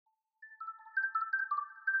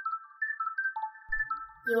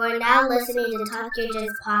You are now listening to Talk Yo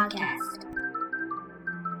Jits Podcast.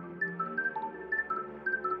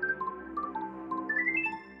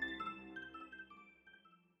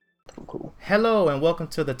 Cool. Hello and welcome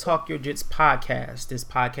to the Talk Yo Jits Podcast. This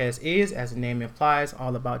podcast is, as the name implies,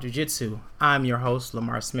 all about jiu-jitsu. I'm your host,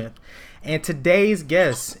 Lamar Smith. And today's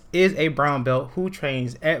guest is a brown belt who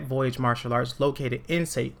trains at Voyage Martial Arts located in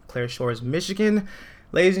St. Clair Shores, Michigan.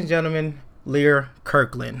 Ladies and gentlemen, Lear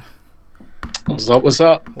Kirkland. What's up? What's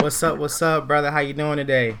up? What's up, brother? How you doing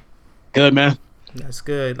today? Good, man. That's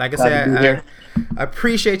good. Like I said, I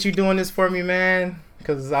appreciate you doing this for me, man.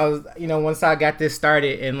 Because I was, once I got this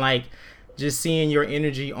started and like just seeing your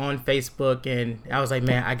energy on Facebook, and I was like,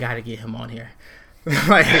 man, I gotta get him on here.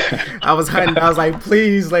 Like I was hunting. I was like,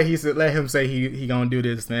 please let him say he gonna do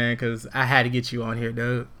this, man. Because I had to get you on here,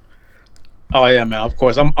 dude. Oh yeah, man. Of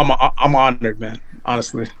course, I'm honored, man.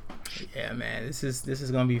 Honestly. Yeah, man. This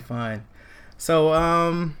is gonna be fun. So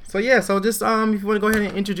just if you want to go ahead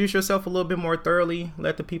and introduce yourself a little bit more thoroughly,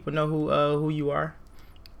 let the people know who you are.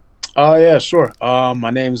 Yeah, sure.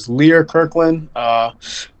 My name's Lear Kirkland.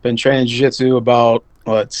 Been training jiu-jitsu about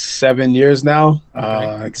 7 years now.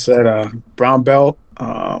 Okay. Like I said, brown belt.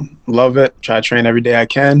 Love it. Try to train every day I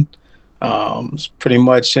can. It's pretty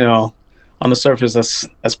much, on the surface,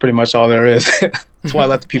 that's pretty much all there is. That's why I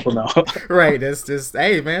let the people know. Right. That's just,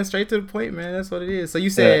 hey, man, straight to the point, man. That's what it is. So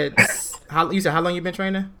you said, how long you been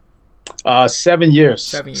training? 7 years.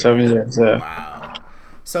 7 years. 7 years. Yeah. Wow.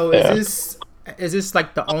 So is this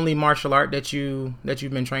like the only martial art that you've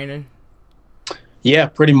been training? Yeah,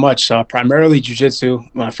 pretty much. Primarily jiu-jitsu.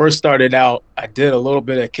 When I first started out, I did a little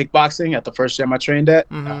bit of kickboxing at the first gym I trained at.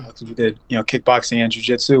 Mm-hmm. We did, kickboxing and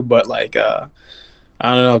jiu-jitsu, but like, I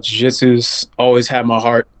don't know, jiu-jitsu's always had my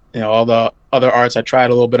heart. All the other arts, I tried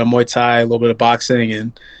a little bit of Muay Thai, a little bit of boxing,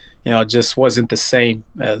 and, it just wasn't the same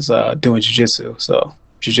as doing jiu-jitsu. So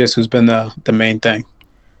jiu-jitsu's been the main thing.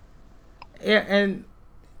 Yeah, and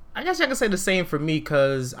I guess I can say the same for me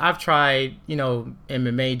because I've tried,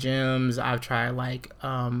 MMA gyms. I've tried like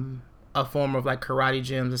a form of like karate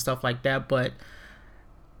gyms and stuff like that. But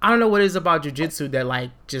I don't know what it is about jiu-jitsu that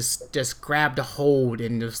like just grabbed a hold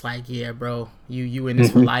and just like, yeah, bro, you in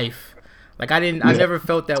this for life. Like I never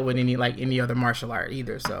felt that with any other martial art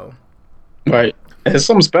either. So right, there's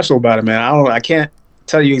something special about it, man. I can't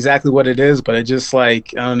tell you exactly what it is, but it just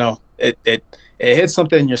like, I don't know, it hits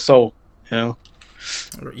something in your soul,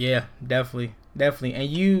 Yeah, definitely. And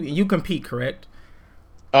you compete, correct?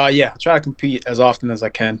 Yeah, I try to compete as often as I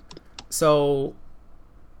can. So,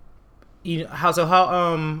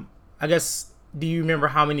 how I guess, do you remember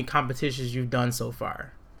how many competitions you've done so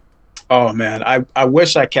far? Oh man, I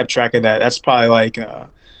wish I kept track of that. That's probably like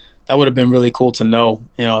that would have been really cool to know,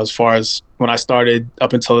 as far as when I started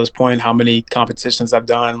up until this point, how many competitions I've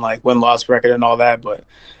done, like win-loss record and all that. But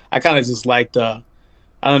I kind of just liked I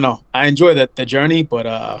don't know. I enjoy the journey, but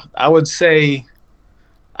I would say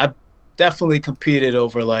I definitely competed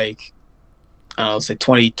over like, I don't know, say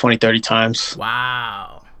 20, 30 times.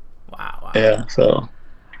 Wow. Yeah. So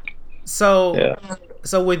yeah.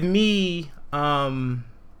 So with me,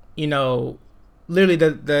 literally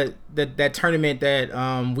that tournament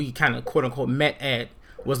that we kind of quote unquote met at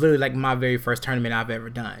was literally like my very first tournament I've ever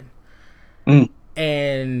done.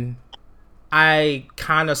 And I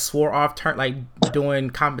kind of swore off doing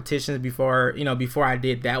competitions before I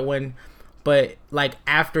did that one. But like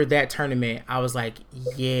after that tournament, I was like,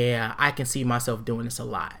 yeah, I can see myself doing this a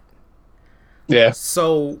lot. Yeah.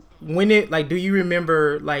 So when do you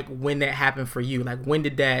remember like when that happened for you? Like when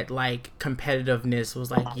did that like competitiveness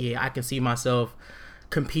was like, yeah, I can see myself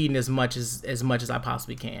competing as much as I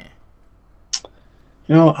possibly can?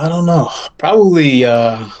 I don't know. Probably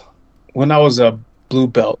when I was a blue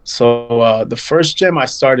belt. So the first gym I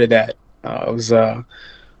started at was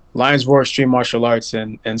Lions Roar Extreme Martial Arts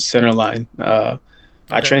in Centerline.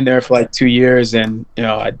 I trained there for like 2 years, and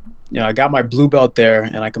I got my blue belt there,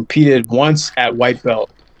 and I competed once at white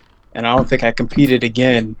belt, and I don't think I competed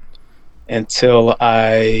again until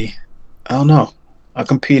I don't know. I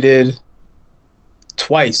competed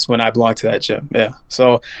twice when I belonged to that gym. Yeah.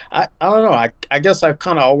 So I don't know. I guess I've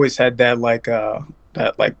kind of always had that like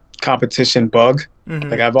competition bug. Mm-hmm.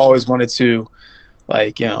 Like I've always wanted to,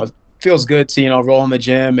 like, it feels good to, roll in the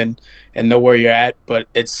gym and know where you're at, but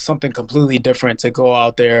it's something completely different to go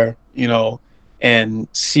out there, and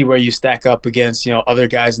see where you stack up against, other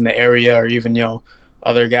guys in the area, or even,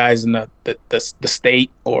 other guys in the state,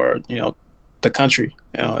 or, the country.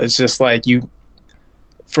 It's just like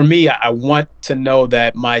for me, I want to know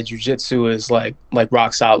that my jiu-jitsu is like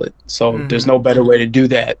rock solid. So There's no better way to do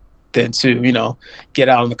that than to, get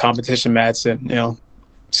out on the competition mats and,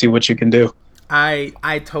 see what you can do.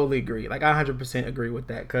 I totally agree. Like I 100% agree with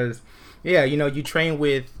that because, yeah, you train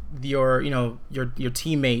with your your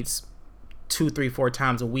teammates 2, 3, 4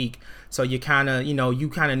 times a week, so you kind of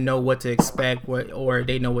know what to expect, or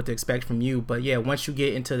they know what to expect from you. But yeah, once you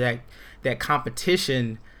get into that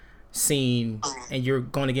competition scene and you're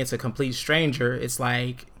going against a complete stranger, it's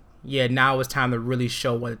like, yeah, now it's time to really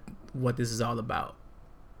show what this is all about.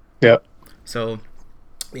 Yep. So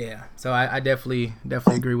yeah, so I definitely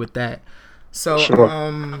agree with that. So Sure.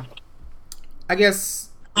 I guess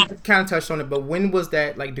you kind of touched on it, but when was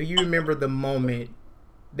that? Like, do you remember the moment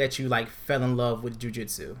that you like fell in love with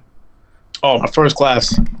jiu-jitsu? Oh, my first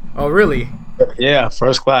class. Oh, really? Yeah,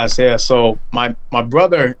 first class. Yeah. So my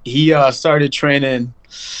brother, he started training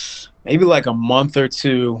maybe like a month or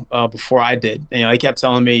two before I did. He kept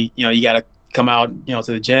telling me, you got to come out,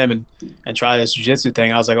 to the gym and try this jiu-jitsu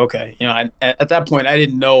thing. I was like, okay. At that point, I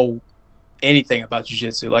didn't know anything about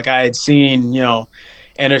jiu-jitsu. Like I had seen,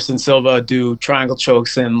 Anderson Silva do triangle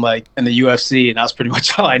chokes in the UFC, and that's pretty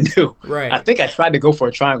much all I knew. Right. I think I tried to go for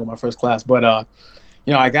a triangle my first class, but I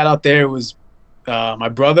got out there. It was my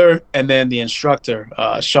brother and then the instructor,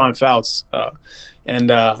 Sean Fouts,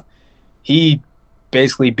 and he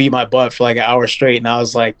basically beat my butt for like an hour straight, and I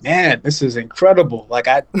was like, man, this is incredible. Like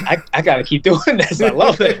I got to keep doing this. I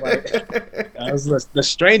love it. Like that was the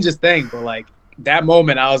strangest thing, but like that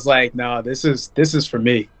moment, I was like, no, this is for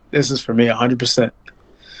me. This is for me, 100%.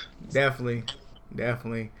 Definitely.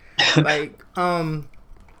 Like,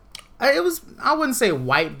 it was, I wouldn't say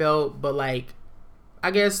white belt, but like,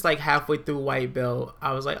 I guess like halfway through white belt,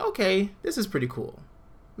 I was like, okay, this is pretty cool.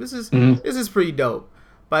 This is pretty dope.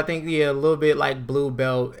 But I think, yeah, a little bit like blue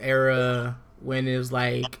belt era when it was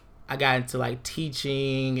like, I got into like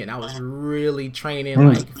teaching and I was really training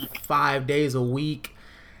like 5 days a week.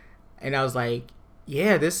 And I was like,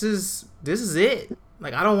 yeah, this is it.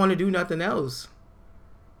 Like, I don't want to do nothing else.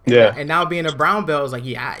 Yeah. And now being a brown belt, I was like,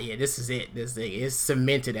 yeah, this is it. This thing is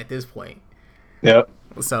cemented at this point. Yep.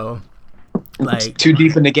 So, like, it's too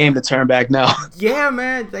deep in the game to turn back now. Yeah,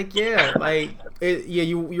 man. Like, yeah, like,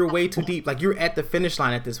 you're way too deep. Like, you're at the finish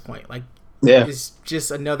line at this point. Like, yeah, it's just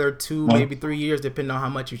another 2, maybe 3 years, depending on how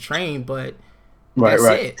much you train. But right.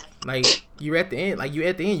 it. Like, you're at the end. Like, you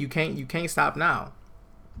at the end. You can't stop now.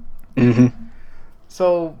 Mm-hmm.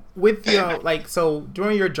 So with so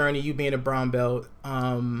during your journey, you being a brown belt,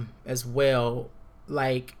 as well,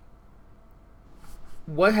 like,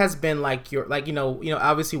 what has been like your, like,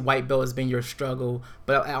 obviously white belt has been your struggle,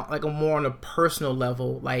 but like more on a personal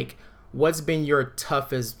level, like, what's been your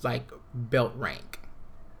toughest like belt rank?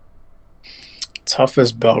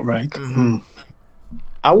 Toughest belt rank. Mm-hmm.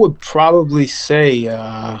 I would probably say,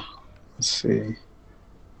 let's see.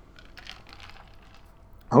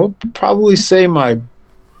 I would probably say my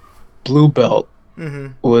blue belt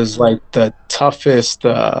was like the toughest.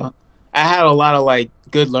 I had a lot of like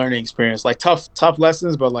good learning experience, like tough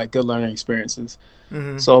lessons, but like good learning experiences.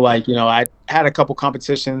 So like, I had a couple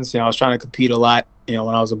competitions, I was trying to compete a lot, when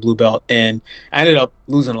I was a blue belt, and I ended up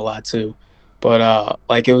losing a lot too. But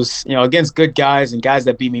like it was, against good guys and guys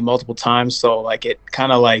that beat me multiple times. So like it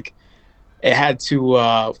kind of like it had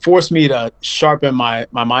to force me to sharpen my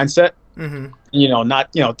mindset.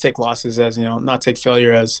 Not take losses as not take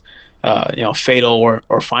failure as fatal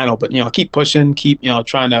or final, but keep pushing, keep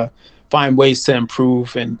trying to find ways to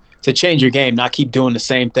improve and to change your game, not keep doing the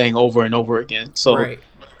same thing over and over again. So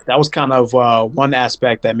that was kind of one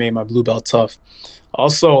aspect that made my blue belt tough.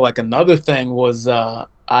 Also, like another thing was I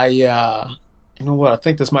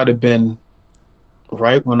think this might have been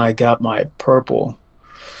right when I got my purple.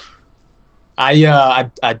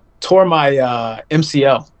 I tore my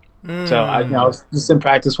MCL. So I was just in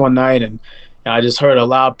practice one night and I just heard a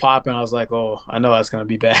loud pop and I was like, oh, I know that's gonna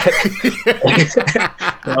be bad.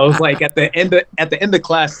 I was like at the end of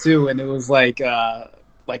class too, and it was like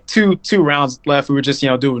two rounds left. We were just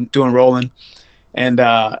doing rolling, and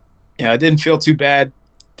it didn't feel too bad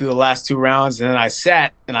through the last 2 rounds. And then I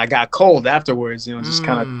sat and I got cold afterwards. Just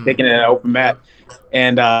kind of taking it at open mat.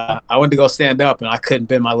 And I went to go stand up and I couldn't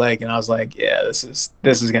bend my leg, and I was like, yeah, this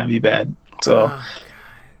is gonna be bad. So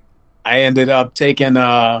I ended up taking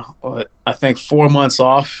I think 4 months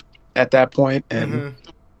off at that point, and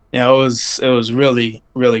it was really,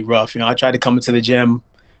 really rough. I tried to come into the gym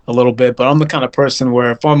a little bit, but I'm the kind of person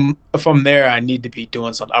where if I'm there, I need to be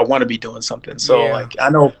doing something. I want to be doing something. So like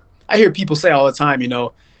I hear people say all the time,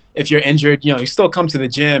 if you're injured, you still come to the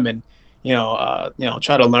gym and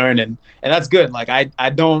try to learn, and that's good. Like I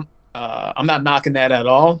don't. I'm not knocking that at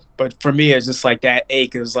all, but for me, it's just like that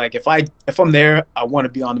ache is like if I'm there, I want to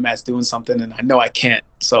be on the mats doing something, and I know I can't.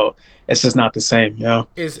 So it's just not the same, you know.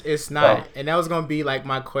 It's not, and that was gonna be like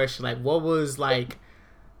my question. Like, what was like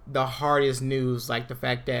the hardest news? Like the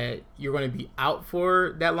fact that you're gonna be out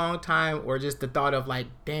for that long time, or just the thought of like,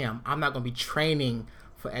 damn, I'm not gonna be training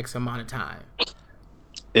for X amount of time.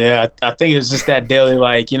 Yeah, I think it's just that daily,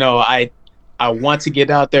 like, you know, I want to get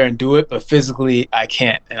out there and do it, but physically I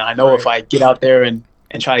can't. And I know if I get out there and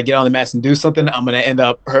try to get on the mats and do something, I'm going to end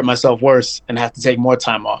up hurting myself worse and have to take more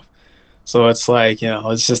time off. So it's like, you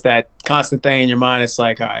know, it's just that constant thing in your mind. It's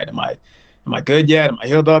like, all right, am I good yet? Am I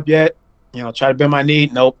healed up yet? You know, try to bend my knee.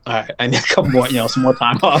 Nope. All right, I need a couple more, you know, some more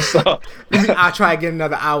time off. So I'll try to get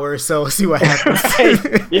another hour or so, see what happens.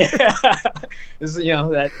 Yeah. It's, you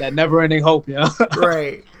know, that never ending hope, you know.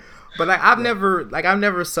 Right. But like I've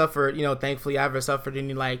never suffered, you know, thankfully I've never suffered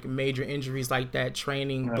any like major injuries like that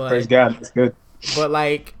training. But praise God, that's good. But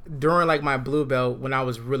like during like my blue belt, when I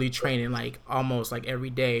was really training like almost like every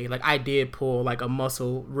day, like I did pull like a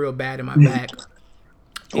muscle real bad in my back.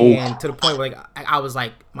 And to the point where like I was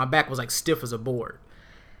like my back was like stiff as a board.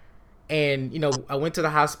 And you know, I went to the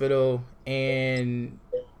hospital and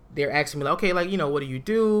they're asking me like, okay, like, you know, what do you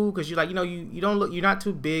do? Because you're like, you know, you don't look, you're not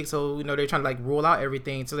too big, so you know they're trying to like rule out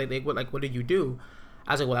everything. So they what do you do?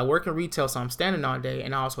 I was like, well, I work in retail, so I'm standing all day,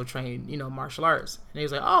 and I also train, you know, martial arts. And he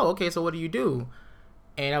was like, oh, okay, so what do you do?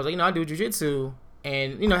 And I was like, you know, I do jiu-jitsu.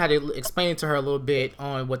 And, you know, I had to explain to her a little bit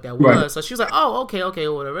on what that was. Right. So she was like, oh, okay,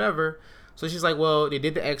 whatever. So she's like, well, they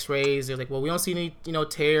did the x-rays. They're like, well, we don't see any, you know,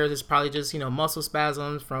 tears. It's probably just, you know, muscle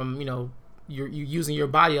spasms from, you know, you using your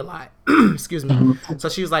body a lot. Excuse me. Mm-hmm. So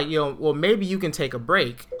she was like, you know, well, maybe you can take a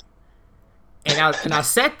break. And I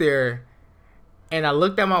sat there and I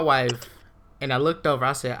looked at my wife and I looked over.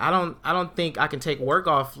 I said, I don't think I can take work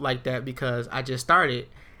off like that because I just started.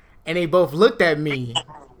 And they both looked at me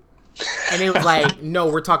and it was like, no,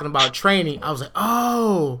 we're talking about training. I was like,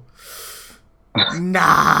 oh,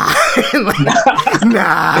 nah.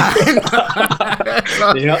 Nah.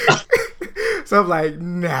 So, yeah. So I'm like,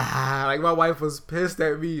 nah. Like my wife was pissed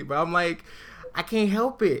at me, but I'm like, I can't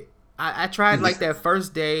help it. I tried like that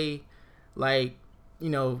first day, like, you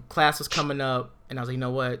know, class was coming up and I was like, you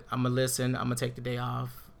know what? I'm going to listen. I'm going to take the day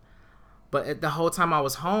off. But the whole time I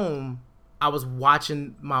was home, I was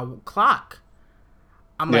watching my clock.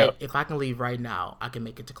 I'm like, if I can leave right now, I can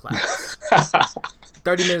make it to class.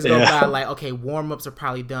 30 minutes go by, like, okay, warm-ups are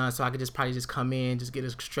probably done, so I could probably just come in, just get a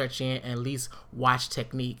stretch in, and at least watch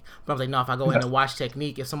technique. But I was like, no, if I go in and watch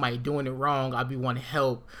technique, if somebody doing it wrong, I'll be wanting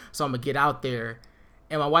help, so I'm going to get out there.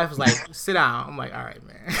 And my wife was like, sit down. I'm like, all right,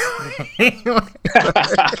 man.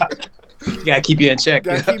 You got to keep you in check.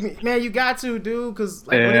 Man, you got to, dude, because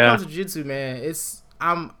like, when it comes to jiu-jitsu, man,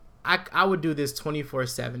 I would do this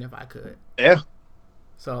 24/7 if I could. Yeah.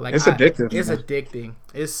 So like it's addictive. It's addicting.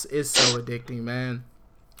 It's so addicting, man.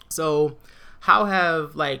 So how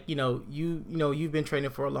have like, you know, you've been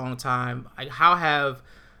training for a long time. Like how have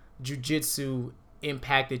jiu-jitsu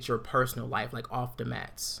impacted your personal life, like off the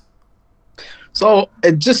mats? So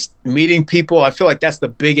just meeting people, I feel like that's the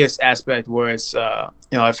biggest aspect where it's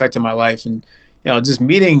affected my life, and just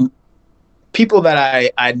meeting people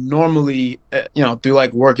that I normally through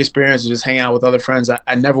like work experience or just hanging out with other friends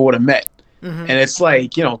I never would have met. Mm-hmm. And it's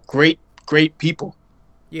like, great people.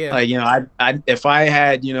 Yeah. Like, if I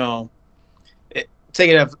had, take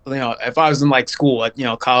it up, if I was in like school, like,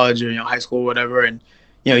 college or, high school or whatever, and,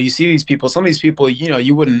 you see these people, some of these people,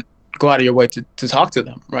 you wouldn't go out of your way to talk to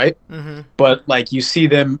them. Right. Mm-hmm. But like you see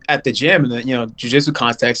them at the gym in the, jiu-jitsu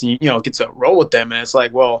context and, get to roll with them. And it's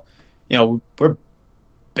like, well, we're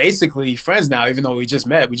basically friends now, even though we just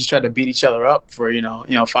met. We just tried to beat each other up for,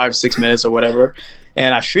 5 or 6 minutes or whatever.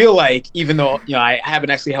 And I feel like even though, I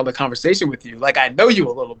haven't actually held a conversation with you, like I know you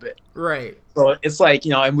a little bit. Right. So it's like,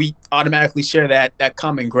 and we automatically share that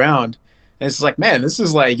common ground. And it's like, man, this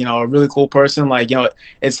is like, a really cool person. Like,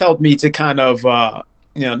 it's helped me to kind of,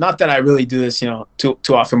 not that I really do this, too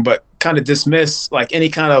often, but kind of dismiss like any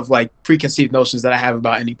kind of like preconceived notions that I have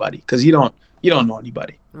about anybody. Cause you don't know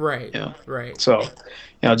anybody. Right. Right. So,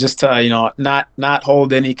 just to, not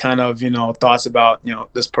hold any kind of, thoughts about,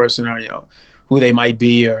 this person or, who they might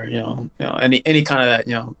be or, any kind of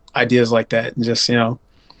that, ideas like that. And just,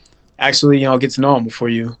 actually, get to know them before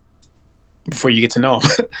you get to know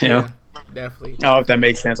them, Yeah, definitely. I don't know if that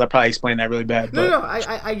makes sense. I probably explained that really bad. But. No,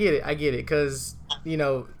 I get it. I get it. Cause, you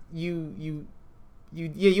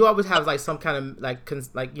always have like some kind of like,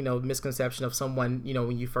 misconception of someone,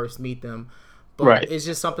 when you first meet them. But right. It's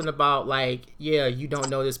just something about like, you don't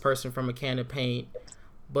know this person from a can of paint,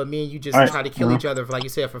 but me and you just try to kill each other for, like you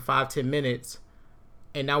said, for 5-10 minutes.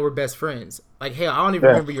 and now we're best friends. Like, hey, I don't even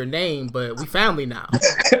remember your name, but we family now.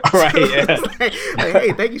 Right, yeah. like,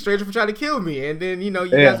 hey, thank you, stranger, for trying to kill me. And then, you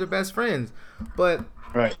guys are best friends. But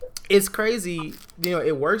it's crazy,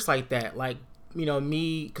 it works like that. Like,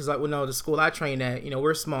 me, because like, the school I train at,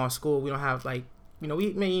 we're a small school. We don't have like,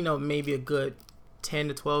 we may, maybe a good 10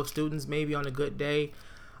 to 12 students, maybe on a good day.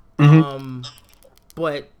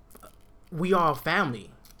 But we all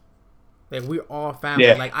family. Like, we're all family.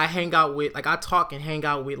 Yeah. Like, I talk and hang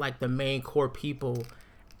out with like the main core people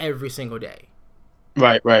every single day.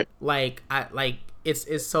 Right. Like,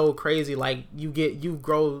 it's so crazy. Like, you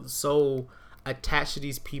grow so attached to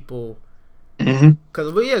these people.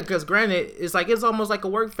 Because granted, it's almost like a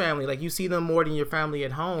work family. Like, you see them more than your family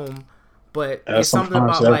at home. But it's something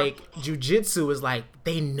about like jujitsu is like,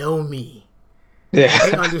 they know me. Yeah.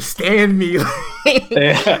 They understand me.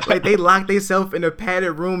 Like, they lock themselves in a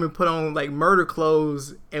padded room and put on like murder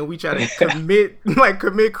clothes, and we try to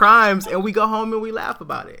commit crimes, and we go home and we laugh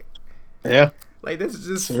about it. Yeah. Like, this is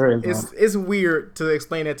just it's weird to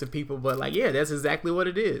explain that to people, but like, yeah, that's exactly what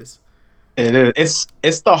it is. It is.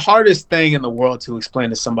 It's the hardest thing in the world to explain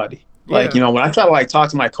to somebody. Like, when I try to like talk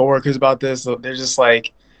to my coworkers about this, they're just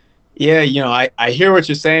like, yeah, I hear what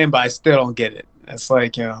you're saying, but I still don't get it. It's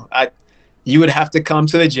like, you would have to come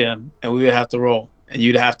to the gym and we would have to roll, and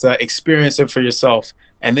you'd have to experience it for yourself,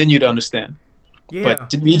 and then you'd understand. Yeah. But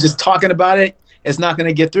to me, just talking about it, it's not going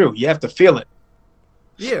to get through. You have to feel it.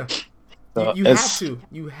 Yeah. So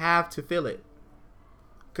you have to feel it.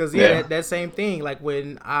 Because, that same thing, like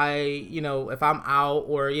when I, if I'm out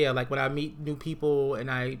or, like when I meet new people and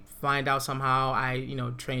I find out somehow I,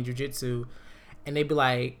 train jujitsu, and they be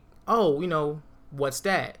like, oh, what's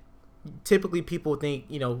that? Typically people think,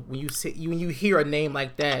 when you hear a name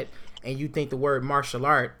like that and you think the word martial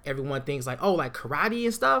art, everyone thinks like, oh, like karate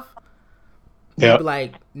and stuff. They'd be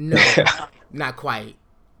like, no, not quite.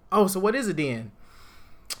 Oh, so what is it then?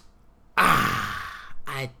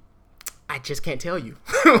 I just can't tell you.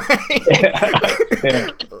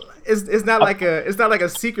 It's not like a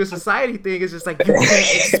secret society thing. It's just like, you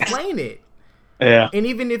can't explain it. Yeah. And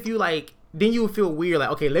even if you like, then you would feel weird.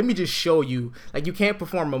 Like, okay, let me just show you. Like, you can't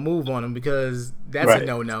perform a move on them because that's a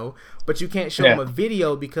no-no. But you can't show them a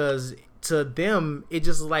video because to them, it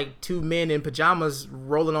just like two men in pajamas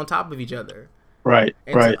rolling on top of each other. Right.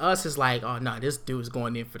 And to us, it's like, oh no, this dude is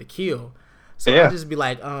going in for the kill. So I'll just be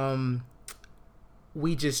like, I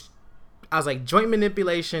was like, joint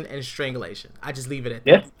manipulation and strangulation. I just leave it at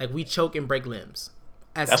that. Like, we choke and break limbs.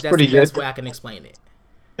 That's pretty good. That's the way I can explain it.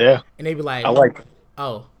 Yeah. And they'd be like, I like it.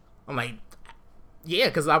 Oh. I'm like, yeah,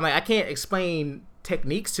 because I'm like, I can't explain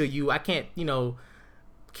techniques to you. I can't,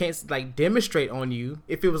 can't like demonstrate on you.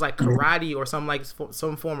 If it was like karate or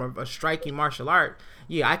some form of a striking martial art,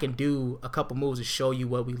 I can do a couple moves to show you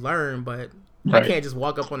what we learned, but I can't just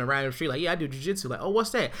walk up on a random street like, I do jiu-jitsu. Like, oh,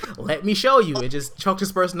 what's that? Let me show you. And just choke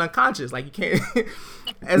this person unconscious. Like, you can't.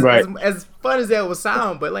 as fun as that would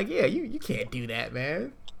sound, but like, you can't do that,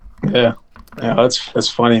 man. Yeah, that's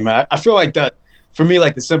funny, man. I feel like that. For me,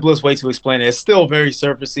 like the simplest way to explain it, it's still very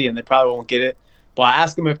surfacey, and they probably won't get it. But I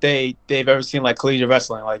ask them if they've ever seen like collegiate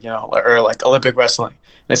wrestling, like or like Olympic wrestling.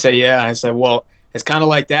 And they say yeah. And I said, well, it's kind of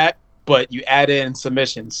like that, but you add in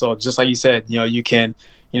submission. So just like you said, you can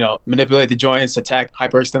manipulate the joints, attack,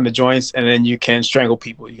 hyperextend the joints, and then you can strangle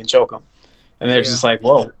people. You can choke them. And they're just like,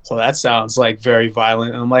 whoa, well that sounds like very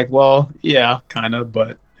violent. And I'm like, well, yeah, kind of,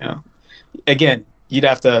 but again, you'd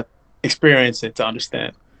have to experience it to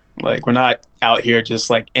understand. Like, we're not out here just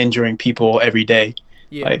like injuring people every day,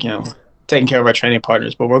 like, taking care of our training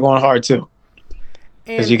partners, but we're going hard too.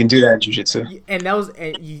 Because you can do that in jiu-jitsu.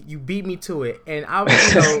 And you beat me to it. And I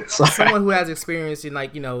was, someone who has experience in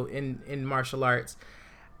like, in martial arts,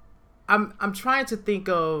 I'm trying to think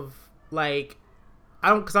of like, I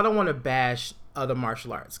don't want to bash other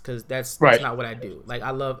martial arts because that's not what I do. Like,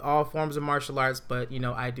 I love all forms of martial arts, but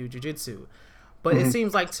I do jiu-jitsu. But it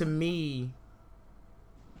seems like to me,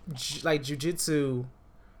 like jiu-jitsu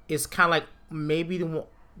is kind of like maybe the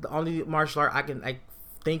only martial art I can like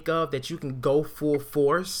think of that you can go full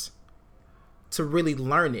force to really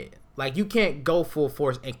learn it. Like, you can't go full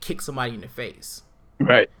force and kick somebody in the face.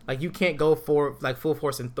 Right. Like, you can't go for like full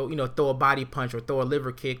force and throw a body punch or throw a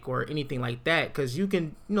liver kick or anything like that, because you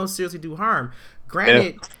can seriously do harm.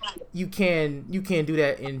 Granted, you can do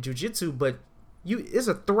that in jiu-jitsu, but it's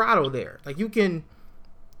a throttle there. Like, you can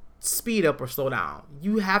speed up or slow down.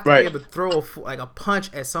 You have to be able to throw a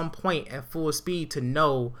punch at some point at full speed to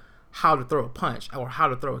know how to throw a punch or how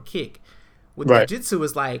to throw a kick. With jiu-jitsu,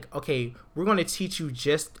 it's like, okay, we're going to teach you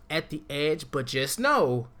just at the edge, but just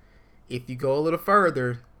know if you go a little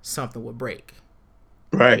further, something will break.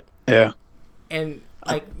 Right. Yeah. And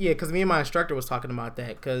Like, yeah, because me and my instructor was talking about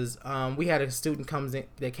that because we had a student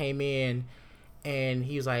that came in, and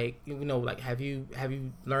he was like, like, have you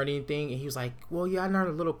learned anything? And he was like, well, yeah, I learned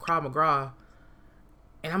a little Krav Maga.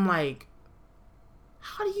 And I'm like,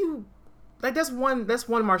 how do you, like, that's one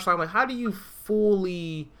martial art. I'm like, how do you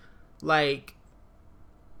fully, like,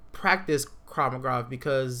 practice Krav Maga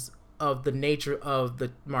because of the nature of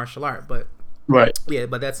the martial art? But right, yeah,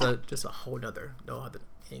 but that's just a whole other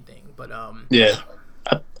anything. But yeah,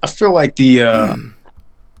 I feel like the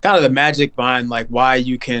kind of the magic behind like why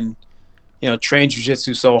you can, train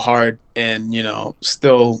jiu-jitsu so hard and,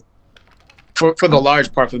 still for the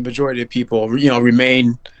large part, for the majority of people,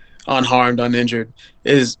 remain unharmed, uninjured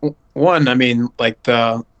is one, I mean, like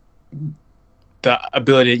the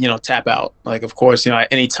ability to, tap out. Like, of course, at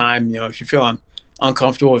any time, if you're feeling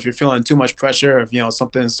uncomfortable, if you're feeling too much pressure, if,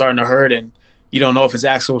 something's starting to hurt and you don't know if it's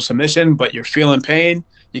actual submission, but you're feeling pain,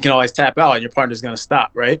 you can always tap out and your partner's going to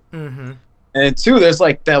stop. Right. mm-hmm. And two, there's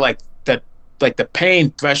like the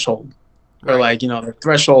pain threshold, or like, the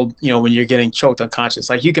threshold, when you're getting choked unconscious,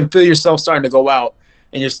 like you can feel yourself starting to go out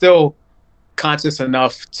and you're still conscious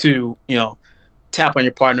enough to, tap on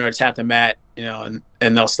your partner or tap the mat, and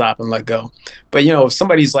they'll stop and let go. But, if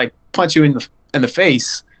somebody's like punch you in the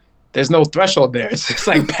face, there's no threshold there. It's just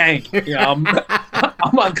like, bang, I'm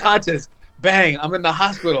unconscious. Bang, I'm in the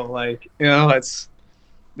hospital. Like,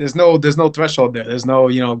 there's no threshold there. There's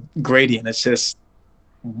no, gradient. It's just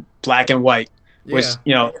black and white, which,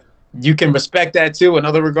 you can respect that too in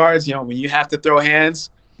other regards. When you have to throw hands,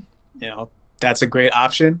 that's a great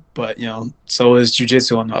option. But, so is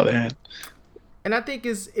jiu-jitsu on the other hand. And I think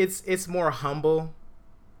it's more humble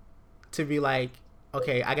to be like,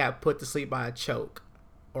 okay, I got put to sleep by a choke,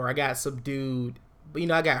 or I got subdued, but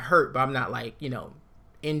I got hurt, but I'm not like,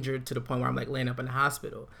 injured to the point where I'm like laying up in the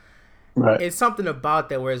hospital. Right. It's something about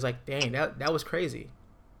that where it's like, dang, that was crazy.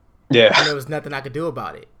 Yeah. And there was nothing I could do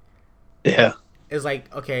about it. Yeah. It's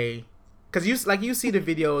like, okay, because you see the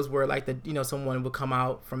videos where like someone would come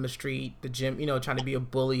out from the street, the gym, trying to be a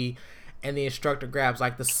bully, and the instructor grabs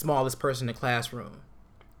like the smallest person in the classroom.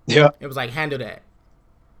 Yeah. It was like, handle that.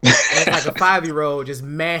 And it's like a 5-year-old just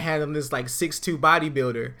manhandling this like 6'2"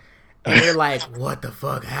 bodybuilder, and they're like, what the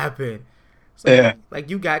fuck happened? So, like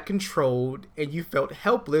you got controlled and you felt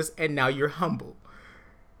helpless, and now you're humble.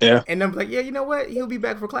 Yeah. And I'm like, yeah, you know what? He'll be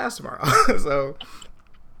back for class tomorrow. So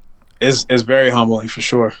it's very humbling for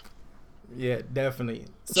sure. Yeah, definitely.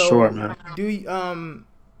 So sure, man. Do you,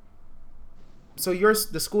 so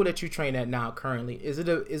the school that you train at now currently, is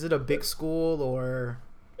it a big school, or?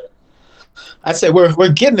 I'd say we're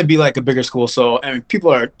getting to be like a bigger school. So I mean,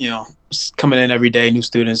 people are coming in every day, new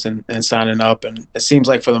students and signing up, and it seems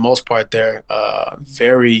like for the most part they're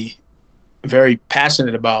very, very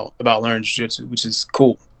passionate about learning jiu-jitsu, which is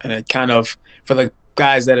cool. And it kind of, for the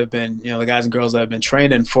guys that have been, the guys and girls that have been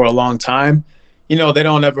training for a long time, they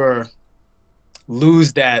don't ever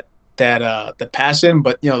lose the passion,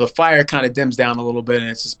 but the fire kind of dims down a little bit and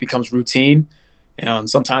it just becomes routine. And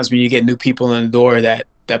sometimes when you get new people in the door that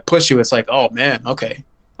push you, it's like, oh man, okay,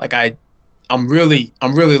 like I'm really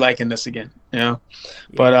liking this again, Yeah.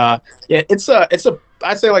 But it's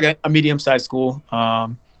I'd say like a medium-sized school.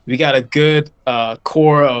 We got a good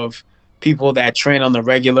core of people that train on the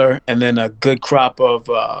regular, and then a good crop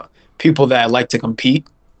of people that like to compete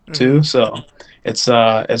too. Mm-hmm. So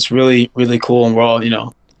it's really, really cool, and we're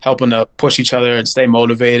all helping to push each other and stay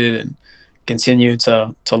motivated and continue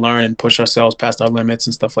to learn and push ourselves past our limits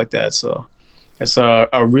and stuff like that. So it's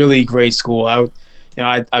a really great school. I've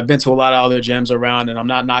been to a lot of other gyms around, and I'm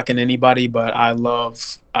not knocking anybody, but I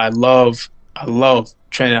love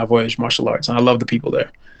training at Voyage Martial Arts, and I love the people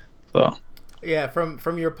there. So yeah,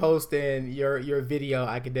 from your post and your video,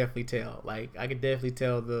 I could definitely tell. Like I could definitely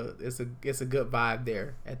tell it's a good vibe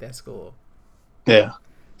there at that school. Yeah.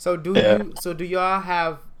 So do y'all have do y'all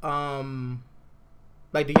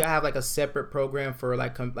have like a separate program for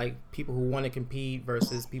like people who want to compete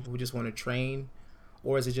versus people who just want to train,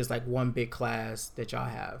 or is it just like one big class that y'all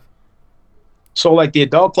have? So like the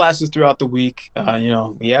adult classes throughout the week,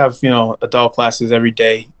 we have adult classes every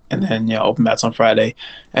day, and then open mats on Friday,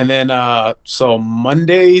 and then so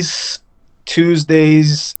Mondays,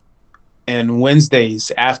 Tuesdays, and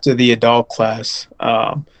Wednesdays after the adult class,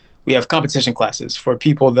 we have competition classes for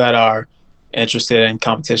people that are interested in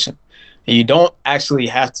competition. And you don't actually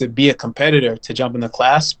have to be a competitor to jump in the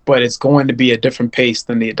class, but it's going to be a different pace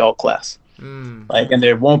than the adult class. And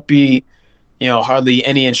there won't be, hardly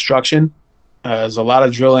any instruction. There's a lot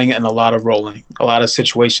of drilling and a lot of rolling, a lot of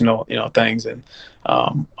situational, things, and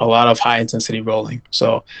a lot of high intensity rolling.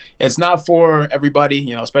 So it's not for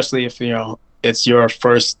everybody, especially if, it's your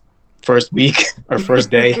first first week or first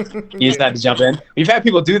day. You just Yeah. had to jump in. We've had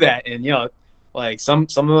people do that, and like some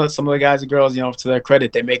of the guys and girls, to their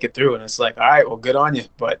credit, they make it through, and it's like, all right, well, good on you,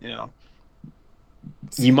 but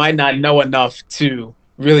you might not know enough to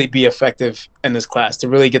really be effective in this class, to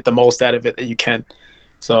really get the most out of it that you can.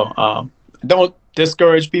 So don't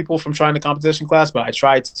discourage people from trying the competition class, but I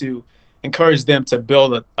try to encourage them to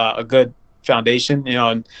build a good foundation.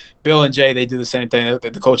 And Bill and Jay, they do the same thing.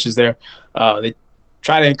 The coaches there, they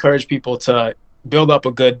try to encourage people to build up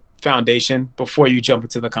a good foundation before you jump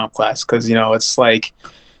into the comp class, because it's like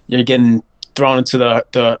you're getting thrown into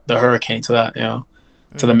the hurricane, to that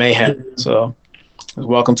to the mayhem. So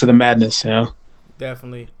welcome to the madness.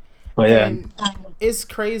 Definitely. But yeah, And it's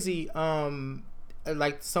crazy.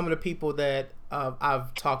 Like some of the people that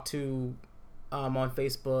I've talked to on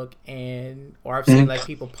Facebook, or I've seen like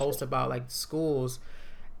people post about like schools,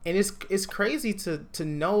 and it's crazy to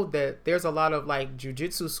know that there's a lot of like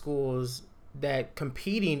jiu-jitsu schools that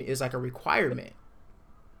competing is like a requirement.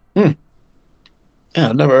 Yeah,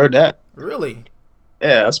 I've never heard that. Really?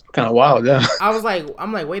 Yeah, that's kind of wild. Yeah. I'm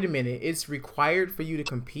like, wait a minute, it's required for you to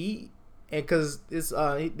compete? And because it's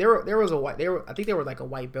there was I think they were like a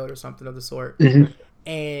white belt or something of the sort.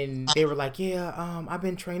 And they were like, yeah, I've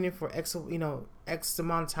been training for X amount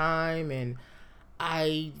of time, and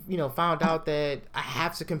I found out that I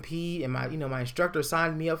have to compete, and my instructor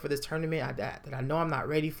signed me up for this tournament that I know I'm not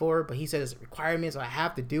ready for, but he said it's a requirement, so I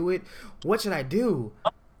have to do it. What should I do?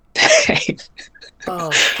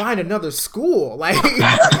 Find another school. Like,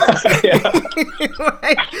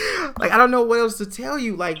 like I don't know what else to tell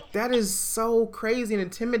you. Like, that is so crazy and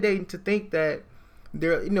intimidating to think that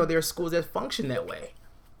there are schools that function that way.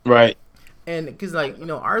 Right. And because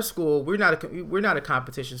our school, we're not a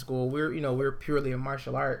competition school. We're purely a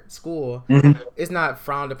martial art school. It's not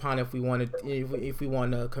frowned upon if we want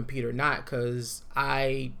to compete or not. Because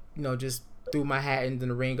I just threw my hat into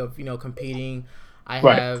the ring of competing. I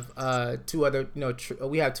have two other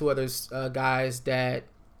we have two other guys that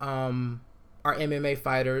are MMA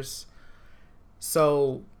fighters.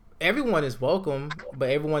 So everyone is welcome, but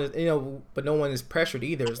everyone is but no one is pressured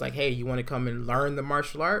either. It's like, hey, you want to come and learn the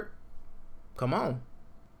martial art? Come on.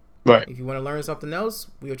 Right. If you want to learn something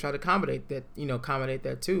else, we'll try to accommodate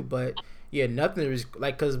that too. But yeah, nothing is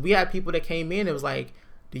like, because we had people that came in. It was like,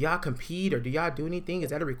 do y'all compete or do y'all do anything?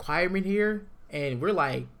 Is that a requirement here? And we're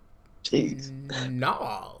like, jeez,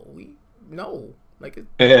 no, no. Like,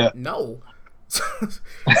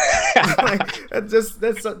 that's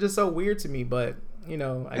just so weird to me. But I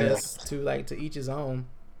guess to each his own.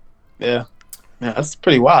 Yeah, that's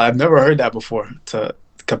pretty wild. I've never heard that before. To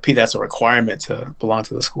compete, that's a requirement to belong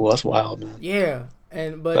to the school. That's wild, man. Yeah,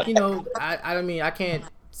 but I mean, I can't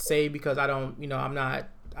say because I don't, I'm not,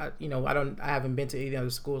 I haven't been to any other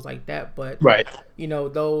schools like that. But right,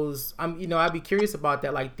 those, I'd be curious about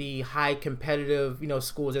that, like the high competitive,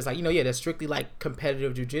 schools. It's like, that's strictly like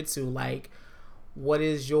competitive jiu-jitsu. Like, what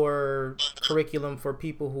is your curriculum for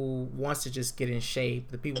people who wants to just get in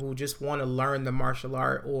shape? The people who just want to learn the martial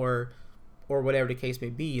art or whatever the case may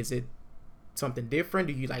be. Is it something different?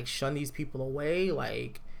 Do you like shun these people away?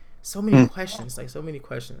 Like, so many questions. Like, so many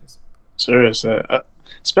questions. Serious,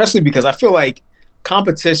 especially because I feel like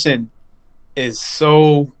competition is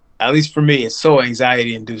so, at least for me, it's so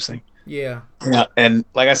anxiety inducing. Yeah. And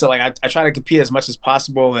like I said, like I try to compete as much as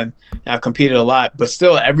possible, and I've competed a lot, but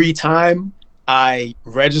still every time I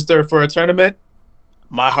register for a tournament,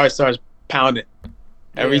 my heart starts pounding.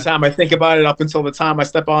 Every time I think about it, up until the time I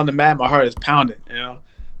step on the mat, my heart is pounding,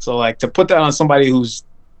 So like, to put that on somebody who's,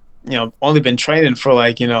 only been training for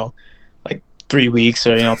like 3 weeks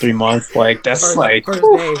or 3 months, like that's first like first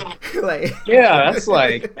day. Like, yeah, that's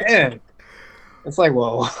like, man, it's like,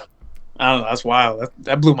 well, I don't know, that's wild.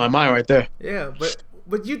 That blew my mind right there. Yeah,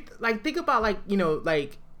 but you like think about like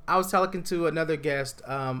like I was talking to another guest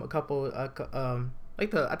I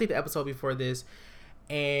think the episode before this,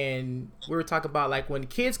 and we were talking about like when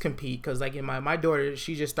kids compete, because like in my daughter,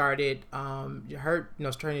 she just started her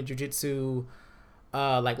training jiu-jitsu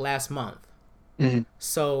like last month.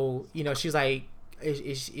 So she's like,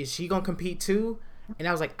 is she gonna compete too? And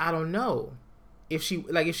I was like, I don't know. If she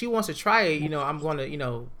wants to try it, I'm going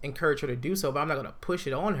to encourage her to do so, but I'm not going to push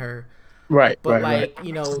it on her. Right. But right.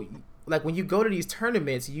 Like when you go to these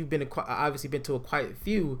tournaments, you've obviously been to quite a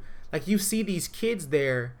few. Like, you see these kids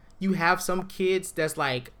there. You have some kids that's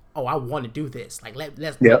like, oh, I want to do this. Like,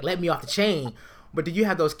 let me off the chain. But do you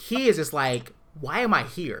have those kids? It's like, why am I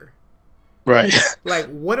here? Right. Like,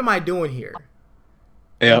 what am I doing here?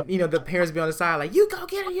 Yeah. And, the parents be on the side like, you go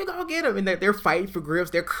get him, and they're fighting for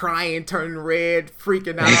grips, they're crying, turning red,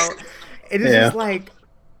 freaking out, and it's just like,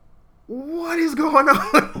 what is going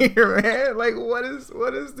on here, man? Like, what is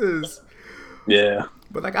this? Yeah.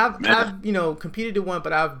 But like I've competed in one,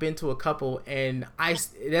 but I've been to a couple, and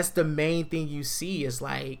that's the main thing you see is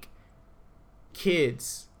like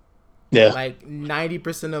kids. Yeah. Like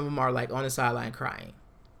 90% of them are like on the sideline crying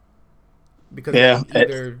because they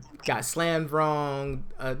either got slammed wrong,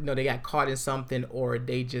 they got caught in something, or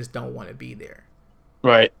they just don't want to be there.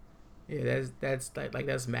 Right. Yeah, that's like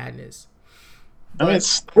that's madness. But, I mean,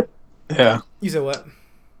 yeah. You said what?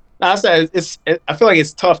 I said I feel like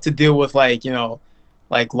it's tough to deal with, like,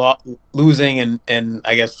 losing and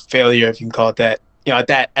I guess failure, if you can call it that. At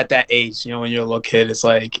that age, when you're a little kid, it's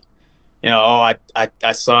like, I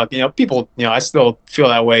suck. People, I still feel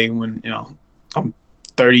that way when, I'm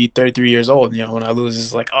 33 years old. When I lose,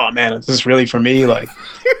 it's like, oh man, is this really for me? Like,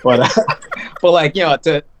 but like,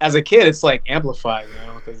 as a kid, it's like amplified,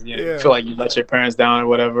 because you feel like you let your parents down or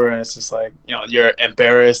whatever, and it's just like, you're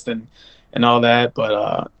embarrassed and all that.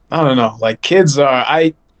 But I don't know, like, kids are,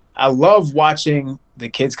 I love watching the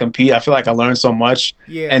kids compete. I feel like I learn so much.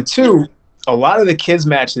 Yeah. And two, a lot of the kids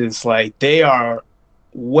matches, like, they are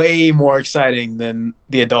way more exciting than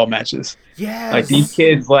the adult matches. Yes. Like, these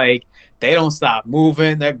kids, like, they don't stop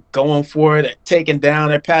moving. They're going for it. They're taking down.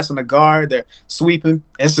 They're passing the guard. They're sweeping.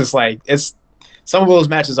 It's just like, some of those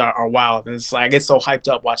matches are wild. And it's like, I get so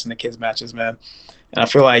hyped up watching the kids matches, man. And I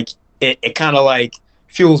feel like it kind of like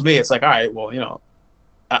fuels me. It's like, all right, well,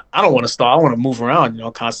 I don't want to stall. I want to move around,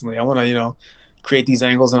 constantly. I want to, create these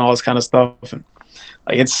angles and all this kind of stuff. And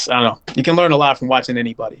like, I don't know. You can learn a lot from watching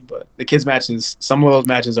anybody, but the kids matches, some of those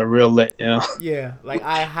matches are real lit, Yeah, like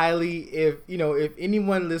I highly, if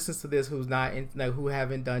anyone listens to this who's not in, like, who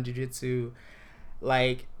haven't done jiu-jitsu,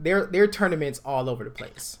 like, there are tournaments all over the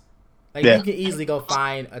place. Like, you can easily go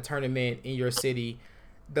find a tournament in your city.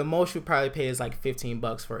 The most you probably pay is like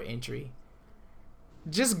 $15 for entry.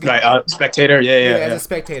 Just go. Right, spectator, yeah. As a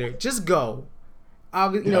spectator, just go.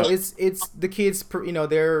 It's the kids.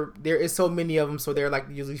 There is so many of them, so they're like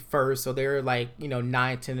usually first, so they're like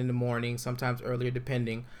 9, 10 in the morning, sometimes earlier,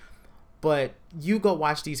 depending. But you go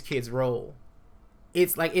watch these kids roll.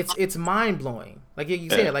 It's like it's mind blowing. Like you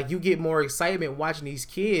said, like, you get more excitement watching these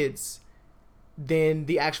kids than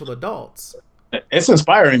the actual adults. It's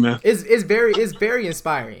inspiring, man. It's very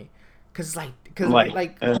inspiring, because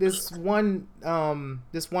this one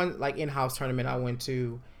like in-house tournament I went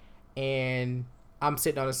to, and I'm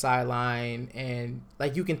sitting on the sideline, and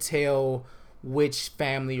like, you can tell which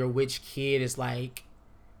family or which kid is like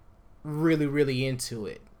really, really into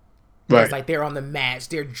it. Right. It's like they're on the match,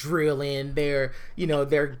 they're drilling, they're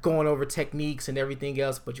going over techniques and everything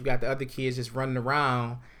else, but you got the other kids just running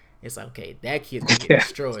around. It's like, okay, that kid's gonna get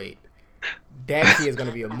destroyed. That kid's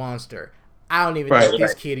gonna be a monster. I don't even think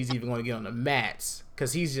this kid is even gonna get on the mats,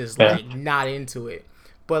 because he's just like not into it.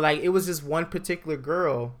 But like, it was this one particular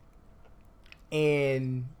girl,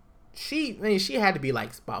 and she had to be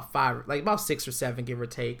like about 6 or 7, give or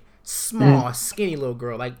take. Small, skinny little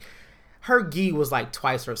girl. Like, her gi was like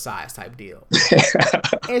twice her size type deal.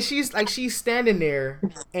 And she's standing there,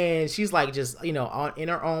 and she's like, just, in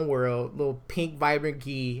her own world, little pink vibrant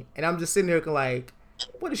gi. And I'm just sitting there like,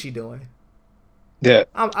 what is she doing? Yeah.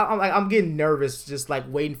 I'm getting nervous, just like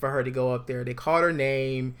waiting for her to go up there. They called her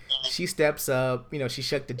name. She steps up. She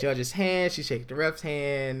shook the judge's hand. She shook the ref's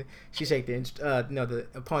hand. She shook the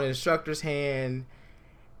opponent instructor's hand.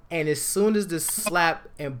 And as soon as this slap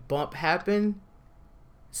and bump happened,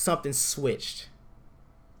 something switched,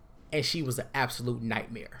 and she was an absolute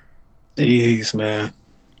nightmare. Jeez, man.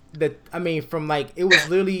 From like, it was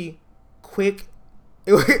literally quick.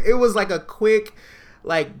 It was like a quick,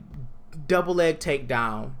 like, double leg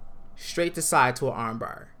takedown, straight to side to an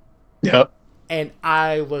armbar. Yep. And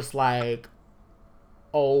I was like,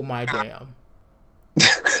 oh my damn.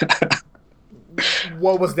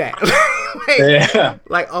 What was that?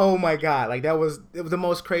 Like, oh my God. Like, it was the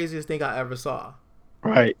most craziest thing I ever saw.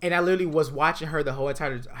 Right. And I literally was watching her the whole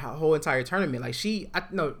entire tournament. Like,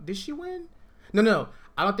 did she win? No.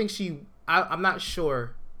 I don't think I'm not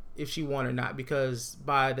sure if she won or not, because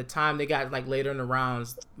by the time they got like later in the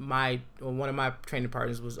rounds, one of my training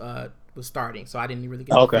partners was starting, so I didn't really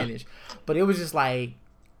get to finish. But it was just like,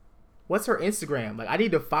 what's her Instagram? Like, I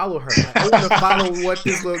need to follow her. Like, I want to follow what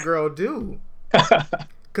this little girl do.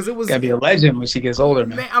 Because it was gotta be a legend when she gets older,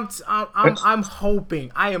 man. I'm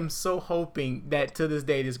hoping. I am so hoping that to this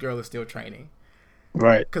day this girl is still training.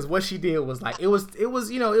 Right. Because what she did was like, it was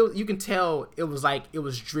you can tell it was like it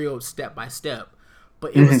was drilled step by step,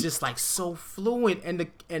 but it was just like so fluent, and the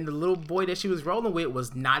little boy that she was rolling with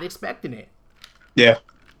was not expecting it. Yeah.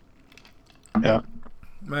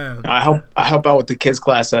 Man, I help out with the kids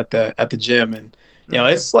class at the gym, and You know,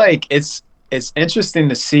 it's like it's interesting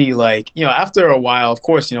to see, like, you know, after a while, of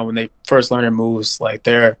course, you know, when they first learn their moves, like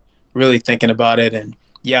they're really thinking about it, and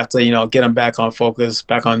you have to, you know, get them back on focus,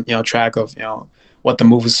 back on, you know, track of, you know, what the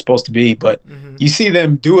move is supposed to be. But you see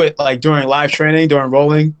them do it like during live training, during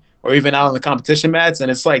rolling, or even out on the competition mats,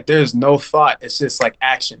 and it's like there's no thought. It's just like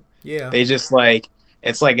action. Yeah. They just like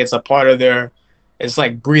it's a part of their, it's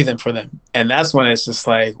like breathing for them. And that's when it's just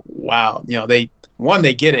like, wow, you know, they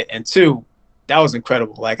get it. And two, that was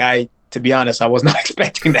incredible. Like to be honest, I was not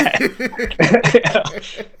expecting that.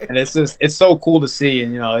 And it's so cool to see.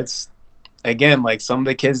 And, you know, it's, again, like some of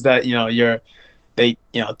the kids that, you know, they,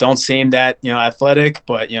 you know, don't seem that, you know, athletic,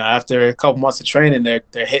 but, you know, after a couple months of training,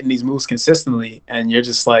 they're hitting these moves consistently, and you're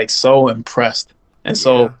just like so impressed and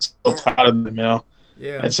so proud of them, you know.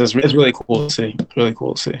 Yeah. It's really cool to see. Really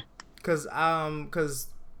cool to see. Cause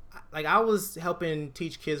like I was helping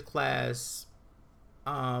teach kids class,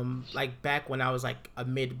 like back when I was like a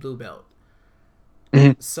mid blue belt.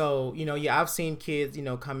 Mm-hmm. So, you know, yeah, I've seen kids, you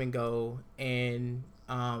know, come and go, and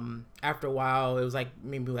after a while it was like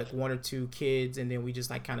maybe like one or two kids, and then we just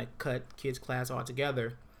like kind of cut kids class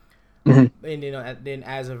altogether. Mm-hmm. And you know, then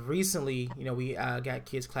as of recently, you know, we got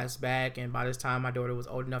kids class back, and by this time my daughter was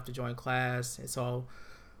old enough to join class, and so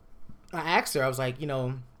I asked her, I was like, you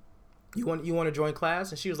know, you want to join class?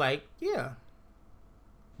 And she was like, yeah.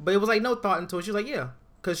 But it was like no thought into it. She was like, yeah,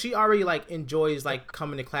 because she already like enjoys like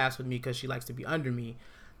coming to class with me because she likes to be under me.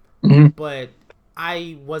 Mm-hmm. But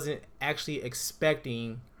I wasn't actually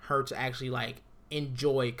expecting her to actually like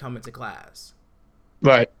enjoy coming to class.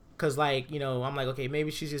 Right. Because, like, you know, I'm like, okay,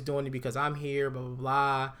 maybe she's just doing it because I'm here, blah, blah,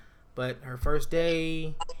 blah. But her first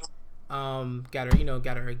day, got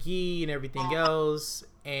her a gi and everything else.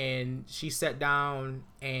 And she sat down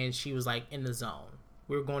and she was, like, in the zone.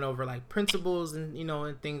 We were going over, like, principles and, you know,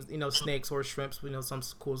 and things, you know, snakes or shrimps, you know, some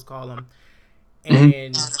schools call them.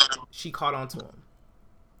 And she caught on to them.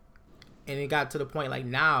 And it got to the point, like,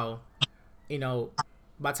 now, you know,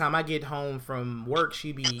 by the time I get home from work,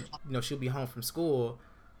 she'll be home from school.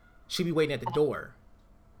 She'd be waiting at the door.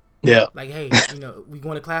 Yeah. Like, hey, you know, we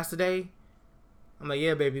going to class today? I'm like,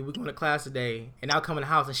 yeah, baby, we going to class today. And I'll come in the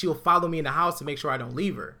house, and she'll follow me in the house to make sure I don't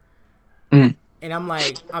leave her. Mm. And I'm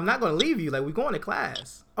like, I'm not going to leave you. Like, we're going to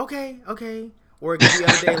class. Okay. Or the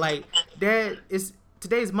other day, like, Dad,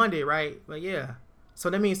 today's Monday, right? Like, yeah. So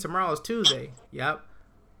that means tomorrow is Tuesday. Yep.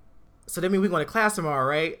 So that means we're going to class tomorrow,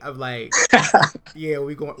 right? I'm like, yeah,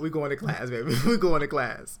 we going to class, baby. We're going to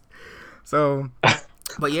class. So...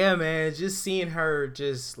 But yeah, man, just seeing her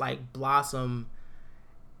just like blossom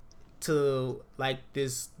to like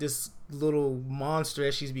this little monster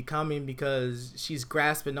that she's becoming, because she's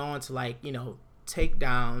grasping on to, like, you know,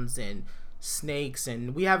 takedowns and snakes,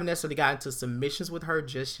 and we haven't necessarily gotten to submissions with her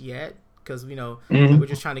just yet, because, you know, we're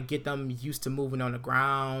just trying to get them used to moving on the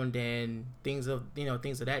ground and things of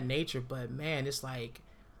that nature. But man, it's like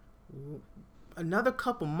another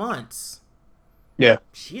couple months. Yeah,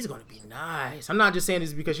 she's gonna be nice. I'm not just saying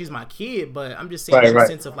this because she's my kid, but I'm just saying in the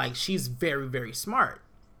sense of, like, she's very, very smart.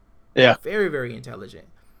 Yeah, very, very intelligent.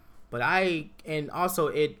 But also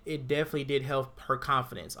it definitely did help her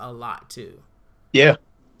confidence a lot too. Yeah,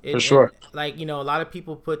 for sure. Like, you know, a lot of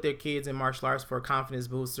people put their kids in martial arts for a confidence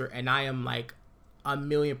booster, and I am like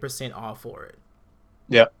 1,000,000% all for it.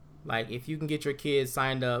 Yeah, like if you can get your kids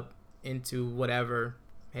signed up into whatever,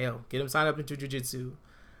 hell, get them signed up into jiu-jitsu.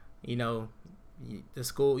 You know, the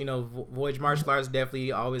school, you know, Voyage Martial Arts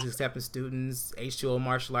definitely always accepting students. H2O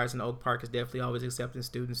Martial Arts in Oak Park is definitely always accepting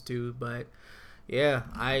students too. But yeah,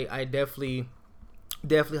 I definitely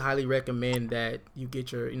highly recommend that you get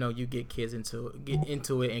kids into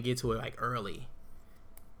it and get to it like early.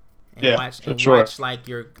 And watch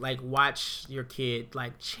your kid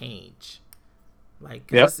like change. Like,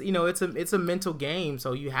 cause you know, it's a mental game,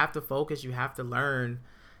 so you have to focus, you have to learn.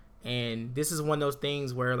 And this is one of those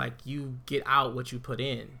things where, like, you get out what you put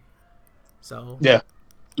in. So yeah,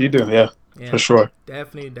 you do, yeah, for sure.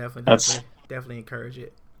 Definitely encourage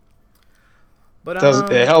it. But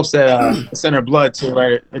it helps that it's in her blood too,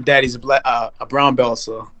 right? Her daddy's a brown belt,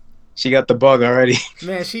 so she got the bug already.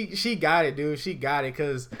 Man, she got it, dude. She got it,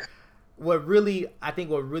 because what really got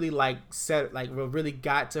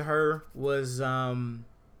to her was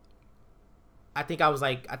I think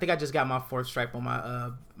I just got my 4th stripe on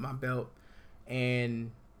my belt,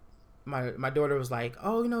 and my daughter was like,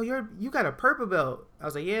 "Oh, you know, you got a purple belt." I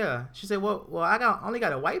was like, "Yeah." She said, "Well, I only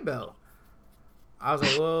got a white belt." I was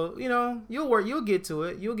like, "Well, you know, you'll get to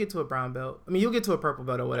it. You'll get to a brown belt. I mean, you'll get to a purple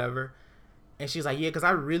belt or whatever." And she's like, "Yeah, because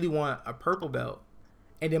I really want a purple belt."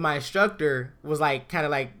 And then my instructor was like, kind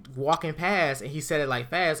of like walking past, and he said it like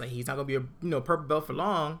fast, like he's not gonna be a purple belt for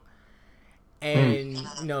long. And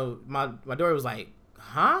my daughter was like,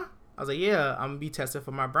 huh? I was like, yeah, I'm gonna be tested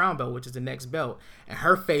for my brown belt, which is the next belt. And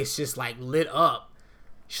her face just like lit up.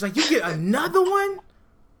 She's like, you get another one?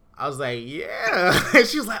 I was like, yeah. And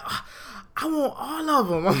she was like, oh, I want all of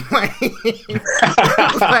them. I'm like,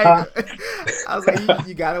 I was like,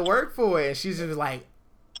 you gotta work for it. And she's just like,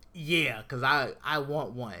 yeah, because I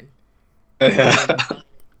want one. And,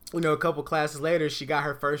 a couple classes later, she got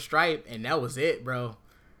her first stripe, and that was it, bro.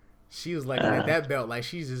 She was like, at that belt, like,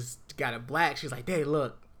 she just got it black. She's like, Daddy,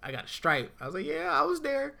 look, I got a stripe. I was like, yeah, I was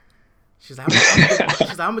there. She's like,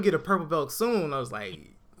 I'm gonna get a purple belt soon. I was like,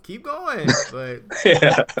 keep going. But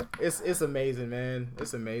it's amazing, man.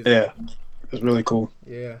 It's amazing. Yeah, it's really cool.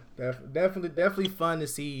 Yeah, definitely fun to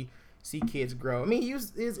see kids grow. I mean,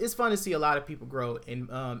 it's fun to see a lot of people grow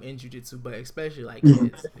in jiu-jitsu, but especially like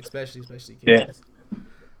kids, especially kids. Yeah.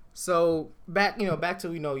 So back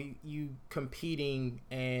to you competing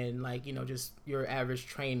and like just your average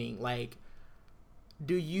training. Like,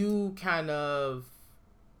 do you kind of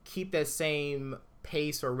keep that same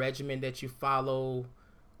pace or regimen that you follow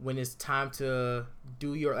when it's time to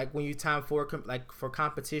do your when you time for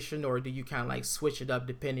competition, or do you kind of like switch it up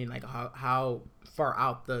depending like how far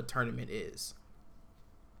out the tournament is?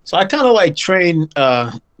 So I kind of like train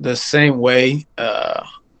the same way.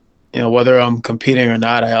 Whether I'm competing or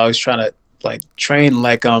not, I always try to like train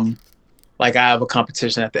like I have a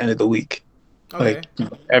competition at the end of the week. Okay.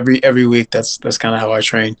 Like every week, that's kind of how I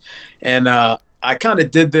train. And I kind of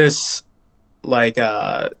did this like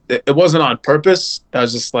it wasn't on purpose. I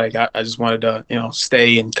was just like I just wanted to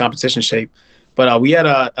stay in competition shape. But we had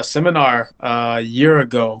a seminar about a year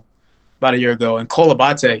ago, and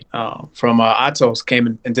Kolabate from Atos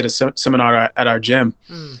came and did a seminar at our gym.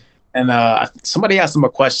 And somebody asked him a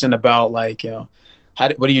question about like,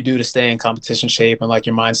 what do you do to stay in competition shape and like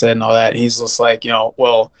your mindset and all that? And he's just like,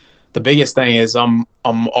 well, the biggest thing is I'm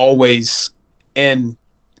always in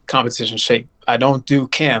competition shape. I don't do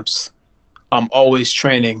camps. I'm always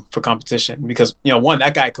training for competition because, one,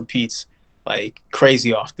 that guy competes like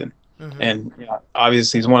crazy often. Mm-hmm. And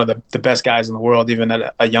obviously he's one of the best guys in the world, even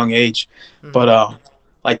at a young age. Mm-hmm. But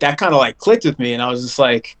like that kind of like clicked with me. And I was just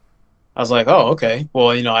like, oh, okay. Well,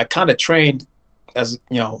 I kind of trained as,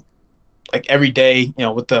 like every day,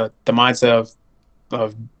 with the mindset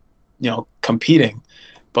of competing,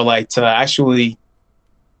 but like to actually,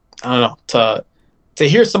 I don't know, to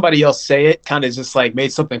hear somebody else say it kind of just like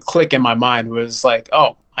made something click in my mind where it's like,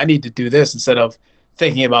 oh, I need to do this instead of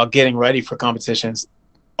thinking about getting ready for competitions.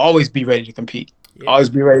 Always be ready to compete. Yeah. Always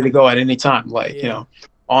be ready to go at any time. Like,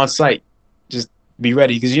 on site, just be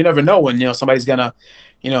ready. Cause you never know when, somebody's gonna,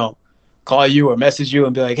 call you or message you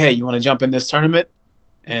and be like, hey, you want to jump in this tournament?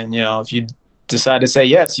 And, if you decide to say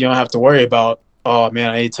yes, you don't have to worry about, oh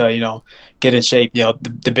man, I need to, get in shape.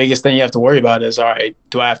 The biggest thing you have to worry about is, all right,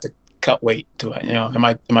 do I have to cut weight? Do I, am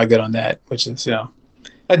I good on that? Which is,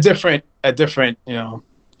 a different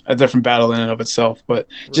battle in and of itself, but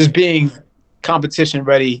just being competition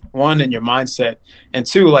ready, one, in your mindset, and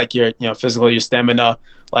two, like your, physical, your stamina,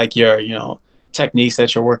 like your, techniques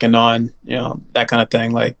that you're working on, that kind of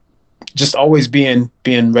thing. Like, just always being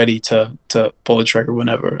ready to pull the trigger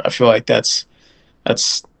whenever. I feel like that's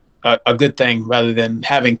a good thing rather than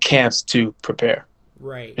having camps to prepare.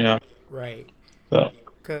 Right. Right. So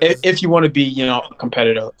if you want to be, a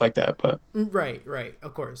competitor like that, but right.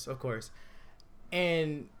 Of course.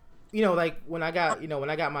 And like when I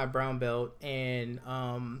got my brown belt, and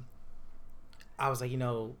I was like,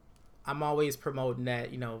 I'm always promoting that,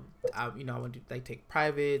 I want to like take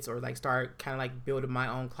privates or like start kind of like building my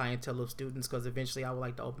own clientele of students, because eventually I would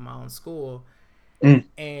like to open my own school. And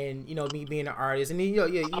me being an artist, and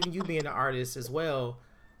even you being an artist as well,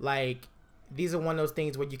 like these are one of those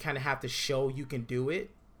things where you kind of have to show you can do it.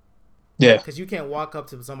 Yeah, because you can't walk up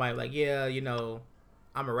to somebody like,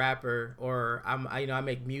 I'm a rapper, or I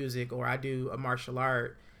make music, or I do a martial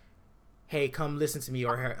art. Hey, come listen to me,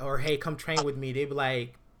 or hey, come train with me. They'd be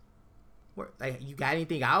like, what, like, you got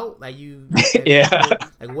anything out? Like, you,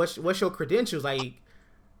 like what's your credentials? Like,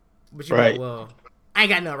 but you right. Like, well, I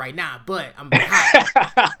ain't got none right now, but I'm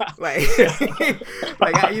hot. like,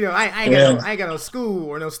 I ain't got no school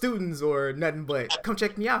or no students or nothing, but come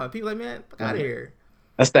check me out. And people like, man, fuck out of here.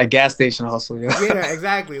 That's that gas station hustle, Yeah,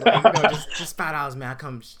 exactly. Like, just $5, man. I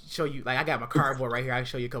come show you. Like, I got my cardboard right here. I can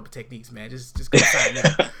show you a couple techniques, man. Just go sign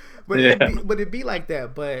up. But it'd be like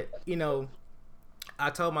that. But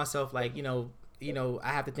I told myself, like, I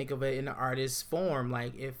have to think of it in the artist form.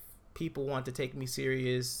 Like, if people want to take me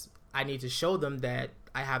serious, I need to show them that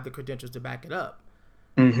I have the credentials to back it up.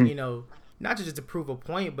 Mm-hmm. Not just to prove a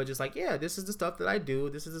point, but just like, yeah, this is the stuff that I do.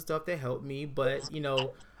 This is the stuff that helped me. But,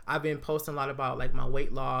 I've been posting a lot about like my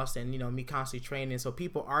weight loss and me constantly training, so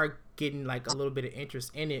people are getting like a little bit of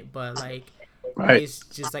interest in it. But like, Right. it's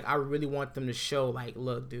just like I really want them to show like,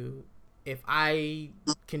 look, dude, if I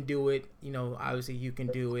can do it, obviously you can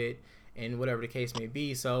do it, and whatever the case may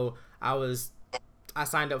be. So I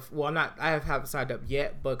signed up. Well, I haven't signed up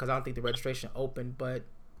yet, but because I don't think the registration opened. But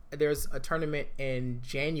there's a tournament in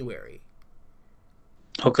January.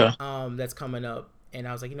 Okay. That's coming up, and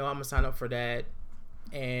I was like, I'm gonna sign up for that,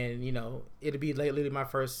 and it'll be literally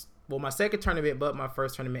my second tournament, but my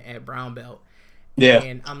first tournament at brown belt. Yeah.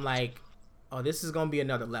 And I'm like, oh, this is gonna be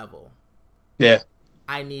another level. Yeah.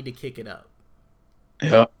 I need to kick it up.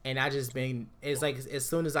 Yeah. And it's like as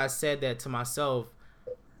soon as I said that to myself,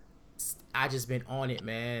 I just been on it,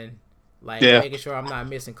 man. Like making sure I'm not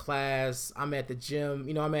missing class. I'm at the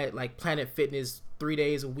gym. I'm at like Planet Fitness 3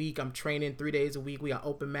 days a week. I'm training 3 days a week. We got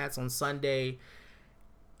open mats on Sunday.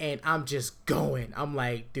 And I'm just going. I'm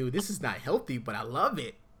like, dude, this is not healthy, but I love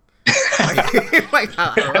it. like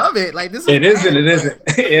I love it. Like this is it isn't. It isn't.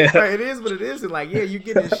 Yeah. Like, it is what it is. And like, yeah, you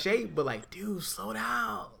get in shape, but like, dude, slow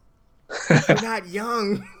down. You're not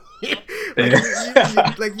young.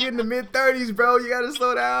 Like you're in the mid-30s, bro. You gotta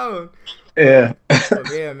slow down. Yeah.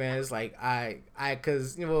 But yeah, man, it's like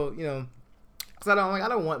cause cause I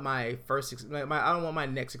don't want my I don't want my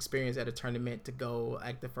next experience at a tournament to go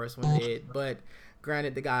like the first one did. But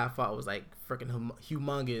granted, the guy I fought was like freaking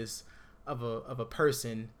humongous of a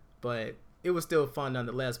person, but it was still fun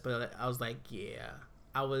nonetheless. But I was like, yeah,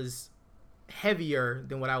 I was heavier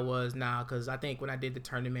than what I was now, because I think when I did the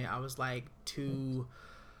tournament I was like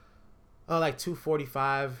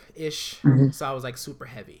 245 ish. Mm-hmm. So I was like super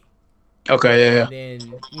heavy. Okay, yeah. And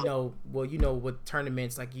then with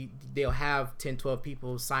tournaments, like they'll have 10-12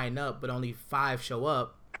 people sign up, but only 5 show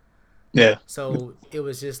up. Yeah. So it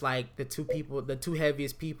was just like the two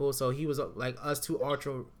heaviest people. So he was like, us two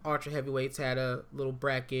ultra heavyweights had a little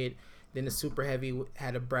bracket. Then the super heavy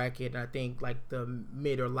had a bracket. And I think like the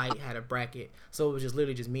mid or light had a bracket. So it was just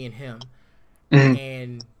literally just me and him. Mm-hmm.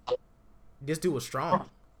 And this dude was strong.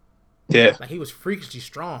 Yeah. Like he was freakishly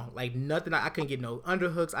strong. Like nothing. I couldn't get no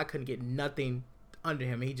underhooks. I couldn't get nothing under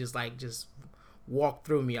him. And he just walked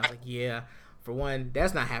through me. I was like, yeah. For one,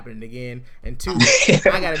 that's not happening again. And two,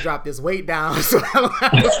 I gotta drop this weight down so I don't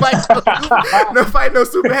have to fight no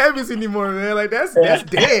super heavies anymore, man. Like that's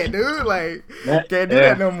dead, dude. Like can't do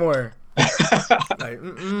that no more. Like,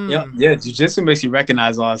 yeah. Jiu-jitsu makes you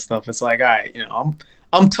recognize all that stuff. It's like, all right,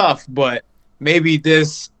 I'm tough, but maybe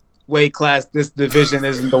this weight class, this division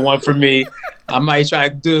isn't the one for me. I might try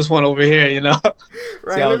to do this one over here,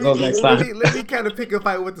 Right. See how it goes next time. Let me kind of pick a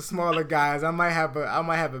fight with the smaller guys. I might have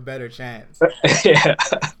a better chance. Yeah.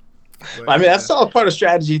 But, I mean, that's all part of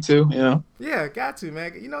strategy too, Yeah, got to,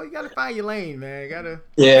 man. You gotta find your lane, man. Gotta.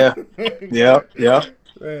 Yeah. Yep. Yeah.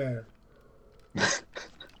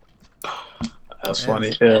 That's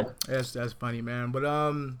funny. Yeah. That's funny, man. But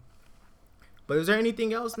is there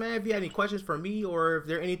anything else, man? If you had any questions for me, or if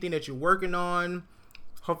there's anything that you're working on,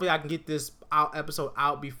 hopefully I can get this episode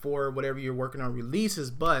out before whatever you're working on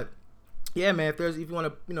releases. But yeah, man, if you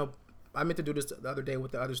want to, I meant to do this the other day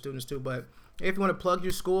with the other students too. But if you want to plug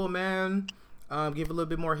your school, man, give a little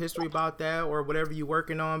bit more history about that or whatever you're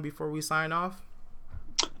working on before we sign off.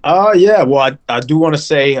 Yeah. Well, I do want to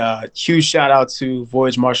say huge shout out to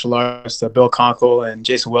Voyage Martial Arts, to Bill Conkle and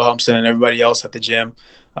Jason Wilhelmson and everybody else at the gym.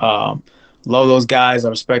 Love those guys. I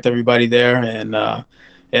respect everybody there. And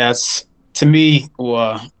it's, to me,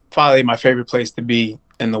 probably my favorite place to be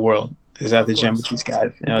in the world is at the gym with these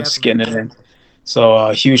guys. Just getting it in. So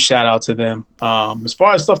huge shout out to them. As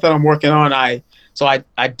far as stuff that I'm working on, I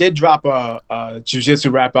did drop a jiu-jitsu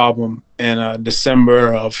rap album in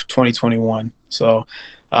December of 2021. So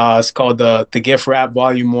it's called the Gift Rap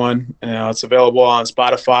Volume 1. It's available on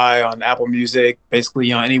Spotify, on Apple Music,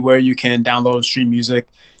 basically anywhere you can download and stream music.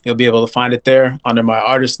 You'll be able to find it there under my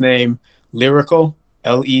artist name, Lyrical,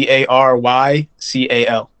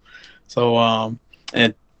 Learycal. So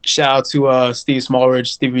and shout out to Stevie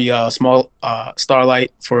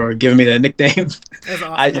Starlight for giving me that nickname. That's an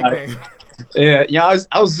awesome nickname. Yeah,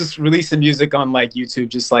 I was just releasing music on like YouTube,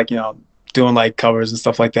 just like doing like covers and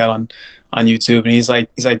stuff like that on YouTube. And he's like,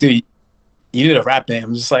 dude, you need a rap name.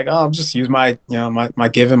 I'm just like, oh, I'll just use my my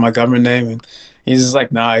government name. And he's just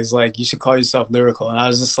like, nah. He's like, you should call yourself Lyrical. And I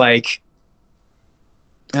was just like,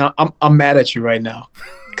 I'm mad at you right now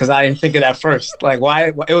because I didn't think of that first. Like,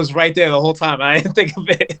 why? It was right there the whole time. I didn't think of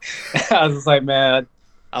it. I was just like, man,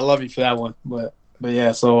 I love you for that one. But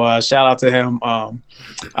yeah, so shout out to him.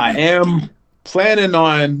 I am planning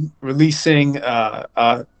on releasing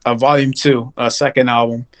a volume 2, a second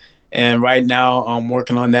album, And right now I'm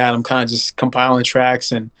working on that. I'm kind of just compiling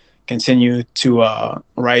tracks and continue to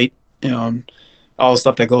write, all the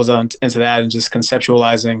stuff that goes on into that, and just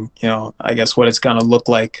conceptualizing, I guess what it's gonna look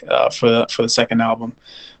like for the second album.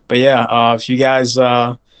 But yeah, if you guys,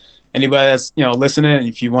 anybody that's listening,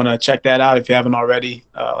 if you want to check that out, if you haven't already,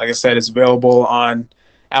 like I said, it's available on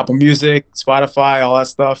Apple Music, Spotify, all that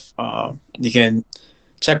stuff. You can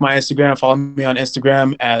check my Instagram, follow me on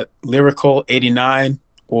Instagram at lyrical89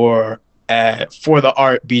 or at for the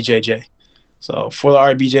art BJJ. So for the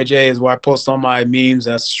art BJJ is where I post all my memes.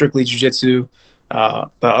 That's strictly jujitsu. The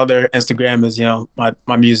other Instagram is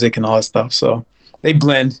my music and all that stuff. So they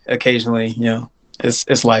blend occasionally.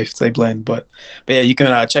 It's life. They blend, but yeah, you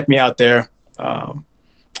can check me out there.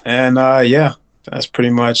 And yeah, that's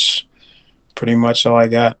pretty much all I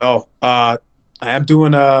got. Oh, I am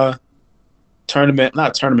doing a tournament,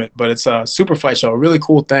 not a tournament, but it's a super fight show. A really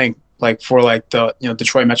cool thing, like for like the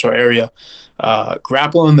Detroit metro area.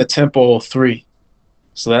 Grapple in the Temple 3.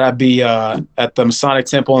 So that'd be at the Masonic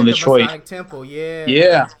Temple in Detroit. Masonic Temple,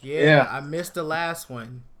 yeah. Yeah. I missed the last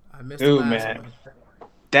one. Dude, man,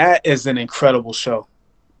 that is an incredible show.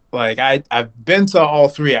 Like I've been to all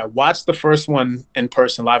three. I watched the first one in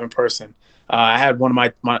person, live in person. I had one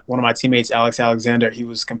of my teammates, Alex Alexander. He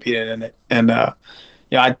was competing in it, and I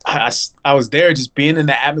was there just being in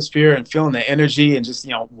the atmosphere and feeling the energy and just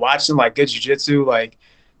watching like good jiu-jitsu. Like,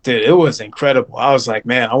 dude, it was incredible. I was like,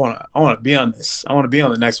 man, I want to be on this. I want to be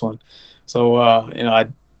on the next one. So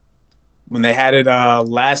when they had it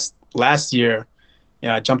last year,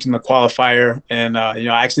 I jumped in the qualifier, and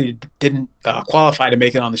I actually didn't qualify to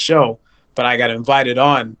make it on the show, but I got invited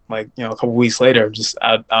on like a couple weeks later. Just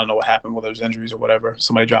I don't know what happened, whether it was injuries or whatever.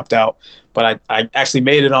 Somebody dropped out, but I actually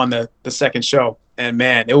made it on the second show, and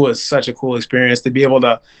man, it was such a cool experience to be able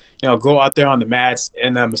to go out there on the mats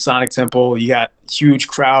in the Masonic Temple. You got huge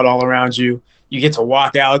crowd all around you. You get to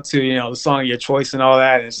walk out to the song of your choice and all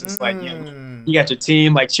that. And it's just like you got your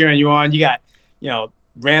team like cheering you on. You got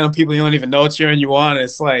random people you don't even know cheering you on.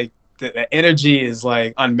 It's like the energy is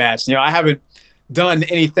like unmatched. I haven't done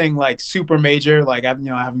anything like super major. Like I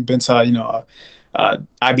haven't been to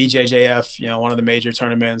IBJJF, one of the major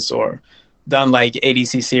tournaments, or done like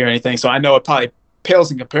ADCC or anything. So I know it probably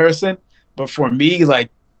pales in comparison. But for me, like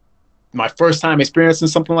my first time experiencing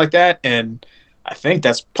something like that, and I think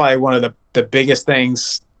that's probably one of the biggest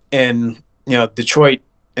things in Detroit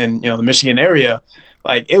and the Michigan area.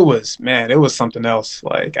 Like it was something else.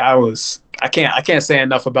 Like I can't say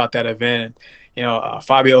enough about that event.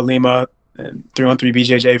 Fabio Lima and 313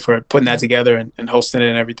 BJJ for putting that together and hosting it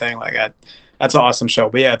and everything. Like that's an awesome show.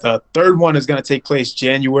 But yeah, the third one is going to take place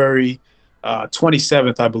January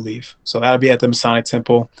 27th, I believe. So that'll be at the Masonic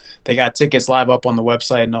Temple. They got tickets live up on the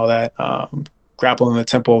website and all that.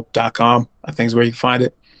 grappleinthetemple.com, I think is where you can find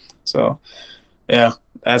it. So yeah,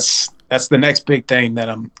 that's the next big thing that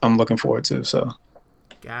I'm looking forward to. So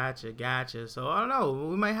Gotcha. So I don't know.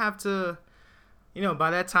 We might have to,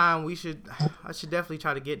 by that time I should definitely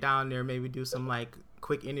try to get down there, maybe do some like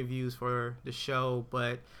quick interviews for the show.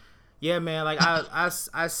 But yeah, man, like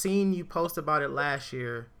I seen you post about it last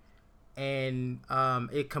year, and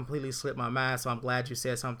it completely slipped my mind. So I'm glad you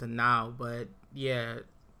said something now. But yeah,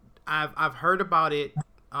 I've heard about it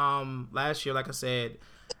last year. Like I said,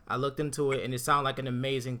 I looked into it and it sounded like an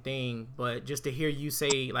amazing thing, but just to hear you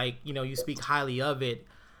say, like, you speak highly of it,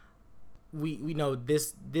 we know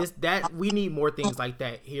that we need more things like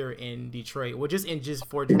that here in Detroit, or just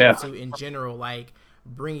for jiu-jitsu in general, like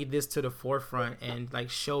bringing this to the forefront and like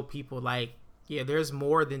show people like, yeah, there's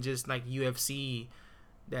more than just like UFC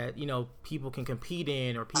that, people can compete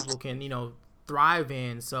in or people can, thrive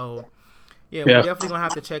in. So yeah, we're definitely gonna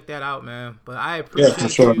have to check that out, man. But I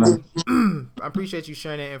appreciate you. Man. I appreciate you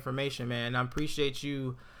sharing that information, man. I appreciate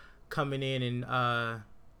you coming in and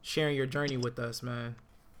sharing your journey with us, man.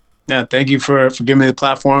 Yeah, thank you for giving me the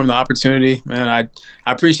platform, the opportunity, man. I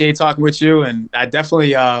appreciate talking with you, and I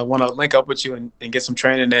definitely want to link up with you and get some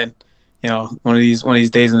training in. One of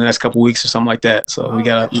these days in the next couple of weeks or something like that. So we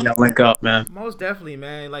gotta link up, man. Most definitely,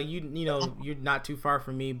 man. Like you're not too far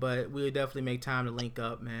from me, but we'll definitely make time to link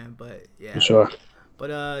up, man. But yeah, for sure.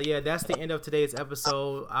 But yeah, that's the end of today's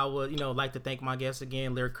episode. I would like to thank my guest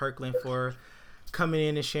again, Lear Kirkland, for coming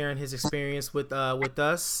in and sharing his experience with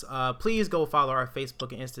us. Please go follow our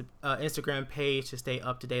Facebook and Instagram page to stay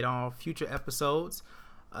up to date on all future episodes.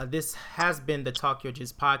 This has been the Talk Yo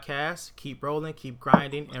Jits Podcast. Keep rolling, keep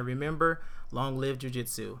grinding, and remember, long live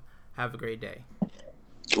jiu-jitsu. Have a great day.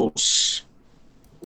 Oops.